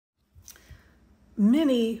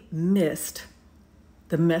Many missed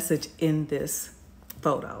the message in this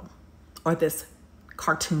photo or this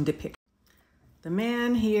cartoon depiction. The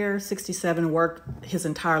man here, 67, worked his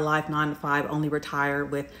entire life, 9 to 5, only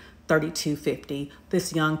retired with $32.50.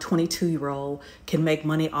 This young 22-year-old can make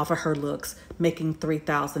money off of her looks, making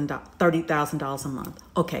 $30,000 a month.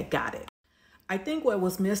 Okay, got it. I think what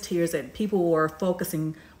was missed here is that people were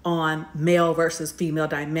focusing on male versus female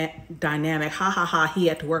dynamic. Ha ha ha, he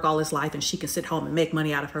had to work all his life and she can sit home and make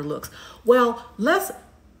money out of her looks. Well, let's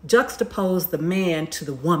juxtapose the man to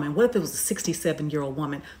the woman. What if it was a 67-year-old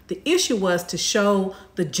woman? The issue was to show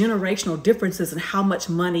the generational differences in how much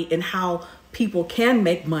money and how people can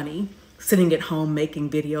make money sitting at home making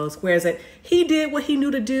videos, whereas that he did what he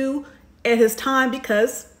knew to do at his time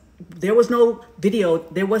because there was no video,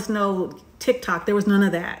 there was no TikTok, there was none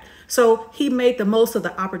of that. So he made the most of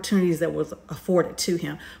the opportunities that was afforded to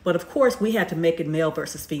him. But of course, we had to make it male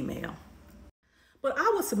versus female. But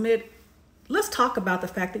I would submit, let's talk about the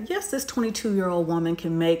fact that yes, this 22-year-old woman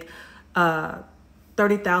can make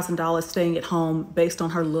 $30,000 staying at home based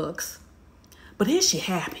on her looks. But is she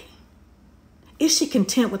happy? Is she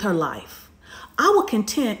content with her life? I will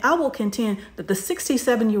contend that the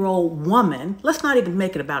 67-year-old woman, let's not even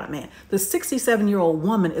make it about a man. The 67-year-old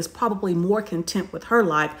woman is probably more content with her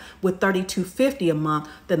life with $32.50 a month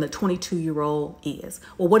than the 22-year-old is.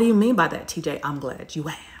 Well, what do you mean by that, TJ? I'm glad you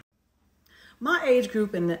have. My age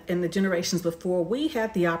group and the generations before, we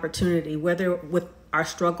had the opportunity, whether with our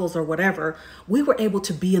struggles or whatever, we were able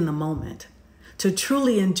to be in the moment, to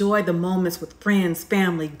truly enjoy the moments with friends,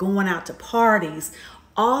 family, going out to parties,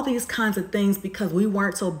 all these kinds of things, because we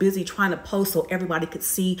weren't so busy trying to post so everybody could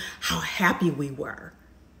see how happy we were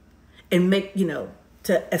and make,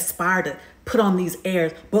 to aspire to put on these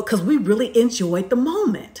airs, but because we really enjoyed the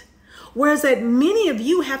moment. Whereas that many of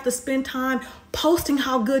you have to spend time posting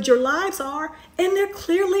how good your lives are, and they're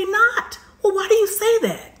clearly not. Well, why do you say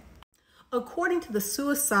that? According to the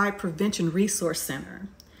Suicide Prevention Resource Center,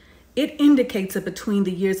 it indicates that between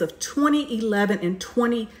the years of 2011 and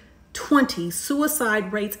 2020,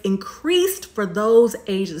 suicide rates increased for those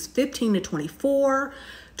ages 15 to 24,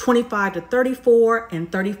 25 to 34, and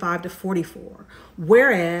 35 to 44.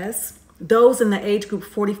 Whereas those in the age group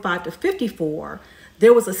 45 to 54,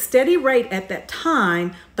 there was a steady rate at that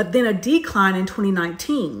time, but then a decline in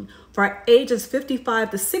 2019. For ages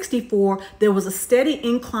 55 to 64, there was a steady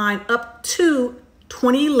incline up to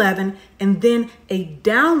 2011 and then a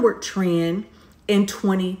downward trend in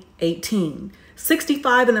 2018.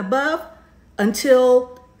 65 and above,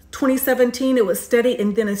 until 2017, it was steady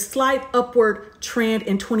and then a slight upward trend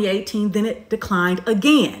in 2018, then it declined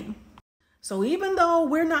again. So even though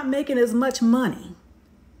we're not making as much money,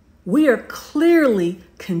 we are clearly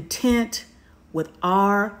content with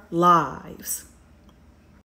our lives.